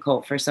that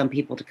difficult for some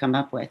people to come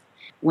up with.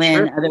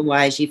 When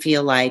otherwise you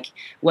feel like,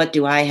 what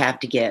do I have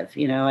to give?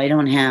 I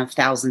don't have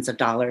thousands of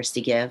dollars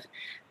to give.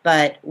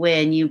 But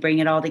when you bring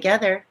it all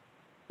together,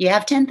 you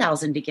have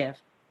 10,000 to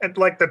give. And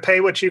like the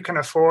pay what you can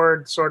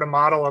afford sort of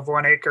model of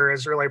 1 acre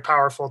is really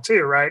powerful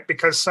too, right?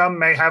 Because some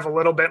may have a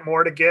little bit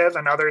more to give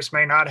and others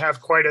may not have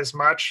quite as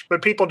much,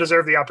 but people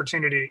deserve the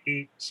opportunity to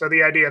eat. So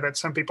the idea that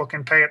some people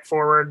can pay it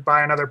forward,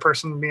 buy another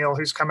person a meal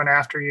who's coming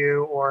after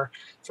you, or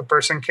if a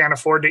person can't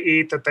afford to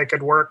eat, that they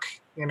could work,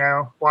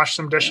 wash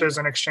some dishes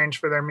in exchange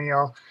for their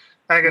meal.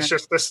 I think it's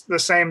just the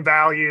same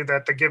value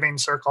that the giving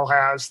circle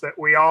has, that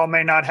we all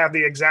may not have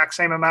the exact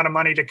same amount of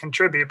money to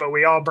contribute, but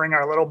we all bring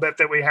our little bit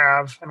that we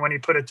have. And when you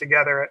put it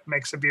together, it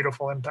makes a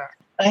beautiful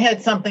impact. I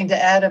had something to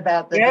add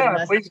about the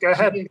please go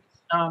ahead.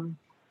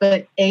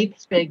 The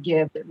 8th big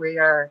give that we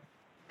are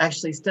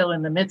actually still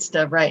in the midst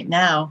of right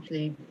now.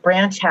 The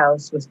branch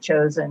house was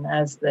chosen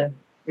as the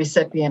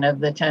recipient of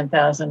the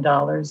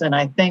 $10,000. And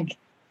I think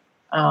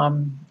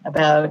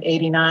about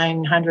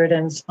 8,900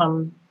 and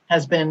some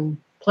has been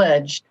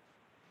pledged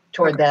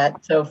toward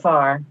that so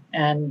far.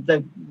 And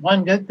the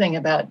one good thing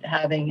about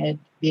having it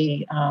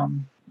be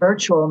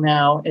virtual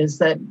now is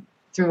that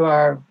through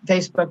our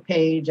Facebook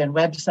page and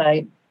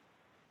website,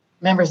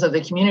 members of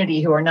the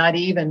community who are not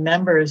even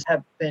members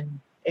have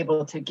been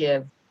able to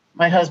give.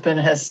 My husband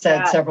has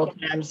said several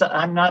times,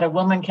 "I'm not a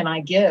woman, can I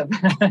give?"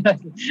 I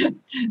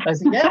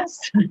said, yes.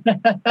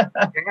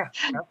 Yeah,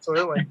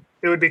 absolutely.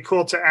 It would be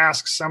cool to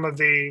ask some of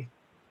the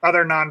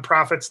other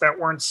nonprofits that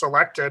weren't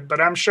selected, but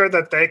I'm sure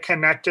that they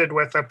connected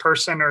with a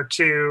person or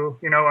two,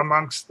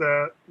 amongst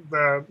the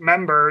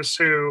members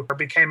who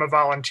became a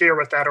volunteer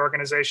with that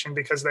organization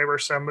because they were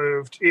so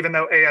moved. Even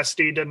though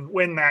ASD didn't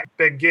win that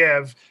big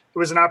give, it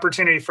was an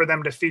opportunity for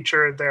them to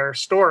feature their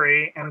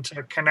story and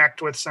to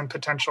connect with some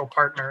potential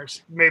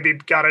partners. Maybe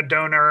got a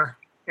donor,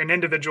 an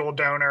individual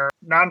donor.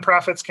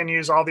 Nonprofits can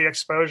use all the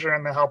exposure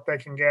and the help they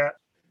can get.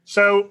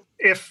 So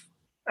if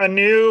a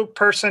new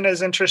person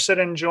is interested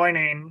in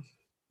joining,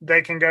 they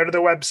can go to the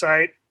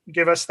website.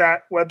 Give us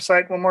that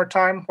website one more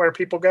time where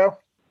people go.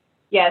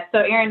 Yes. So,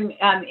 Erin,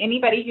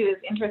 anybody who is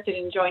interested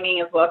in joining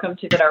is welcome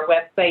to visit our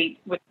website,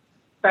 which is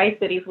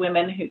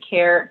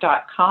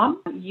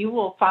TriCitiesWomenWhoCare.com. You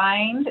will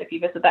find, if you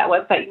visit that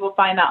website, you will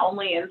find not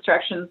only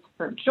instructions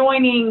for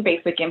joining,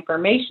 basic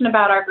information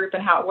about our group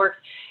and how it works,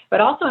 but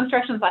also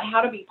instructions on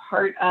how to be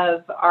part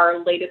of our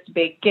latest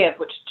big give,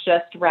 which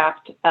just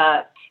wrapped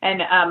up.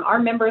 And our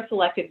members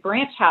selected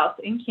Branch House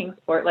in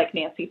Kingsport, like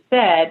Nancy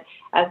said,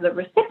 as the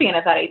recipient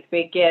of that 8th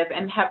big give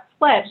and have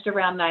pledged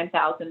around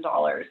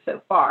 $9,000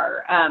 so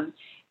far.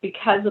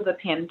 Because of the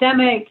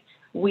pandemic,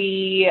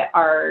 we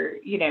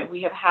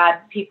have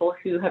had people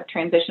who have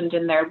transitioned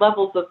in their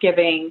levels of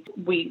giving.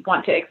 We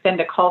want to extend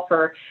a call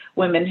for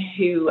women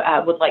who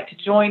would like to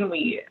join.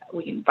 We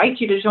invite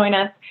you to join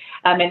us.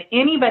 And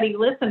anybody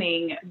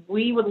listening,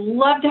 we would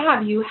love to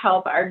have you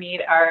help us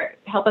meet our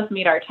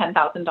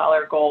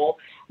 $10,000 goal.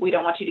 We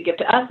don't want you to give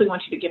to us. We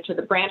want you to give to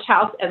the Branch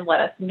House and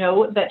let us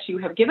know that you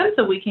have given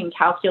so we can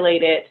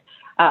calculate it,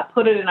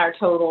 put it in our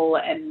total,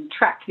 and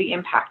track the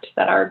impact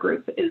that our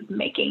group is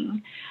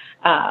making.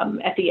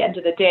 At the end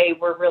of the day,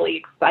 we're really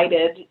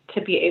excited to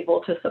be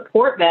able to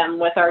support them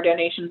with our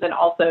donations and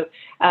also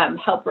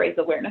help raise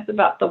awareness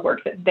about the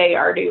work that they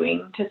are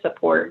doing to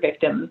support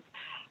victims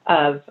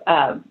of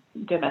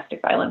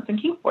domestic violence in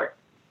Kingsport.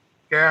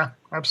 Yeah,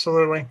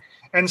 absolutely.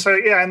 And so,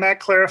 and that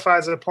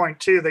clarifies a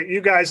point too, that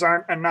you guys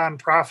aren't a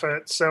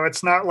nonprofit. So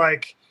it's not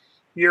like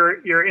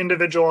your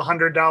individual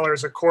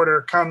 $100 a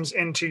quarter comes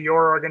into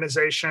your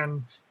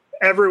organization.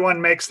 Everyone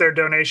makes their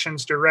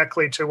donations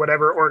directly to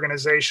whatever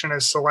organization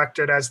is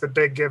selected as the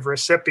big give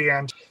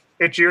recipient.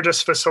 You're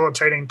just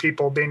facilitating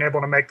people being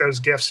able to make those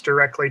gifts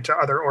directly to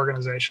other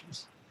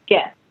organizations.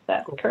 Yes,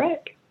 that's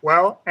correct.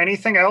 Well,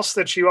 anything else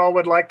that you all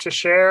would like to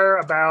share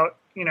about,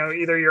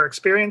 either your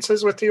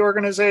experiences with the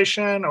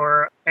organization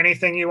or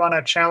anything you want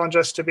to challenge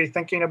us to be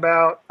thinking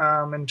about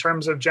in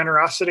terms of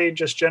generosity,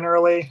 just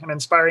generally, an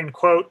inspiring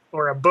quote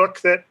or a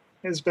book that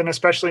has been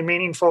especially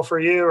meaningful for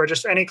you, or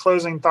just any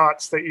closing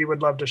thoughts that you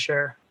would love to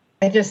share?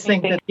 I just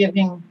think that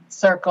Giving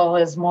Circle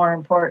is more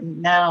important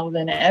now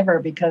than ever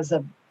because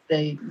of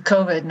the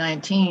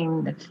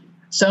COVID-19.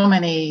 So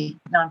many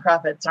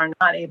nonprofits are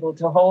not able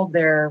to hold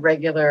their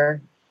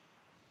regular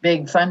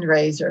big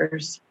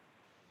fundraisers.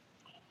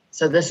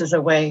 So this is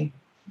a way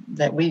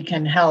that we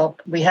can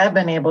help. We have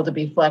been able to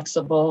be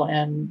flexible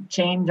and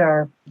change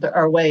our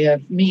way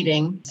of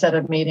meeting. Instead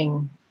of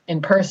meeting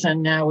in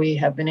person, now we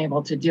have been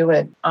able to do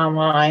it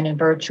online and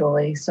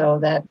virtually. So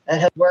that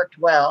has worked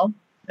well.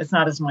 It's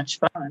not as much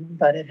fun,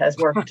 but it has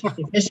worked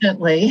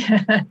efficiently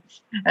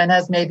and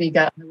has maybe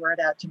gotten the word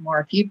out to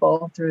more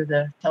people through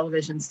the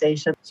television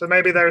station. So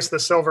maybe there's the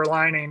silver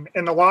lining.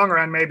 In the long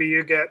run, maybe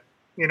you get,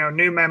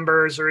 new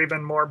members or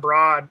even more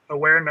broad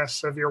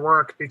awareness of your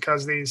work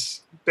because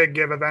these big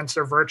give events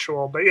are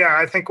virtual. But yeah,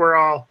 I think we're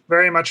all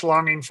very much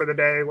longing for the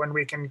day when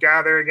we can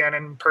gather again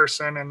in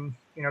person and,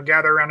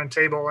 gather around a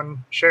table and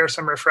share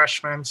some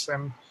refreshments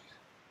and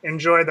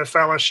enjoy the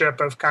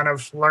fellowship of kind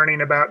of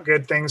learning about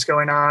good things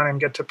going on and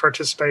get to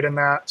participate in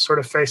that sort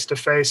of face to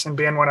face and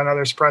be in one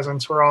another's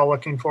presence. We're all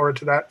looking forward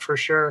to that for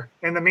sure.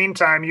 In the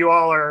meantime, you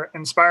all are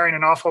inspiring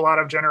an awful lot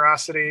of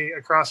generosity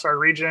across our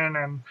region.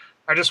 And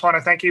I just want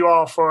to thank you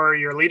all for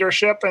your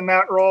leadership in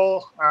that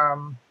role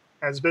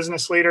as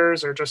business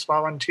leaders or just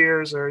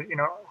volunteers or,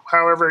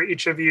 however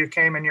each of you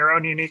came in your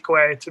own unique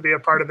way to be a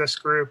part of this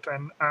group.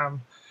 And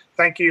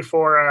thank you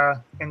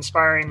for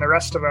inspiring the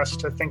rest of us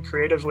to think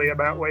creatively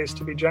about ways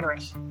to be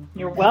generous.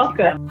 You're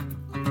welcome.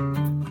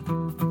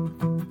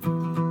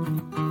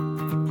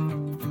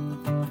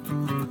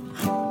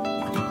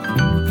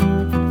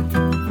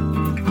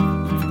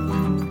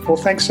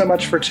 Well, thanks so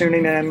much for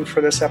tuning in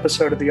for this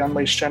episode of the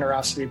Unleashed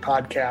Generosity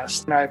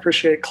podcast. And I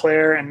appreciate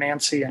Claire and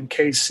Nancy and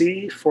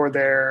Casey for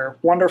their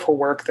wonderful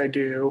work they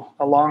do,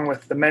 along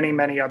with the many,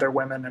 many other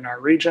women in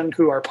our region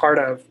who are part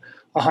of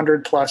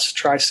 100+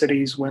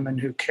 Tri-Cities Women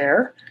Who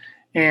Care.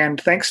 And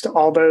thanks to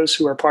all those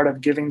who are part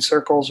of giving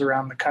circles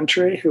around the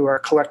country who are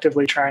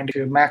collectively trying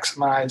to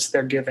maximize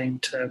their giving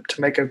to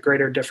make a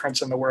greater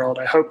difference in the world.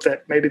 I hope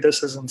that maybe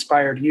this has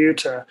inspired you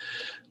to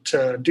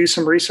do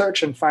some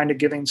research and find a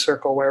giving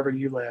circle wherever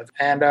you live.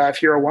 And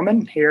if you're a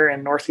woman here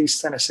in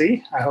Northeast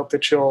Tennessee, I hope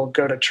that you'll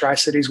go to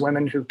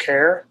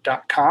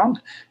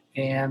tricitieswomenwhocare.com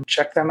and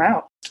check them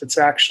out. It's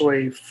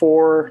actually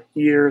 4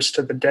 years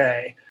to the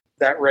day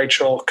that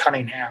Rachel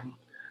Cunningham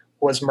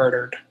was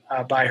murdered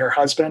by her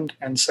husband.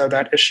 And so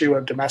that issue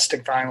of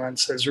domestic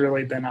violence has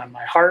really been on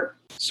my heart.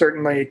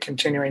 Certainly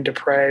continuing to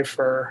pray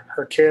for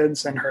her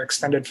kids and her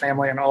extended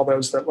family and all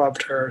those that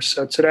loved her.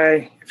 So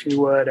today, if you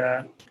would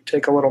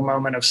take a little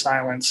moment of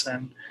silence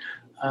and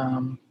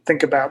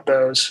think about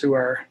those who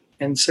are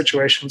in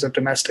situations of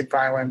domestic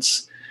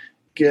violence,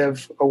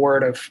 give a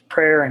word of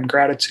prayer and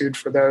gratitude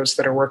for those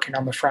that are working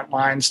on the front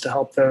lines to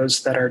help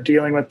those that are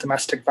dealing with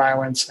domestic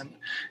violence, and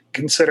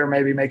consider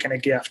maybe making a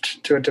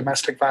gift to a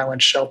domestic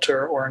violence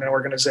shelter or an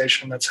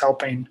organization that's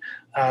helping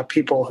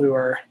people who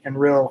are in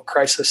real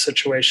crisis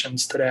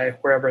situations today,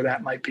 wherever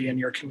that might be in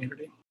your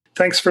community.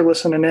 Thanks for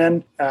listening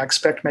in.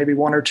 Expect maybe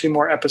 1 or 2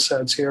 more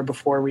episodes here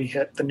before we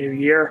hit the new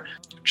year.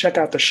 Check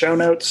out the show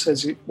notes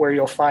where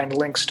you'll find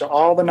links to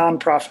all the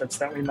nonprofits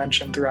that we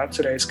mentioned throughout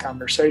today's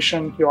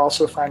conversation. You'll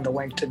also find the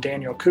link to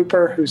Daniel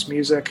Cooper, whose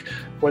music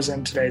was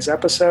in today's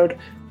episode.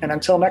 And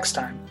until next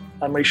time,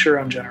 unleash your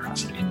own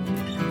generosity.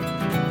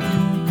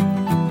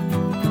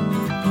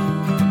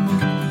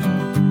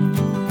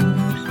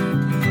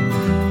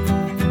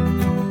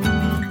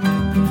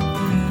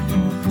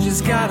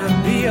 Just gotta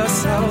be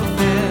yourself,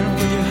 and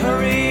would you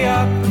hurry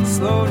up and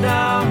slow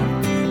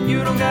down?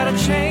 You don't gotta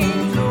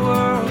change the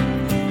world,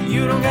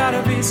 you don't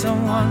gotta be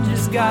someone,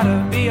 just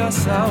gotta be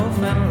yourself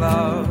and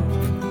love.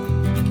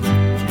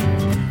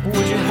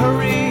 Would you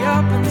hurry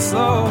up and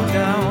slow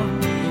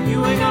down?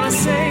 You ain't gonna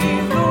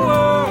save the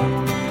world,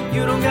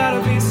 you don't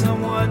gotta be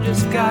someone,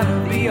 just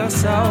gotta be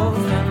yourself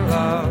and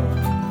love.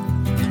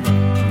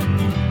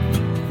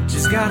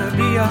 Just gotta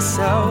be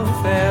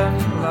yourself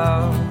and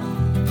love.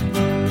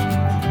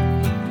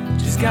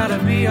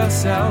 Gotta be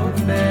yourself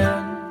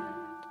and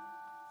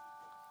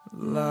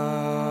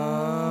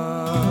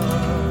love.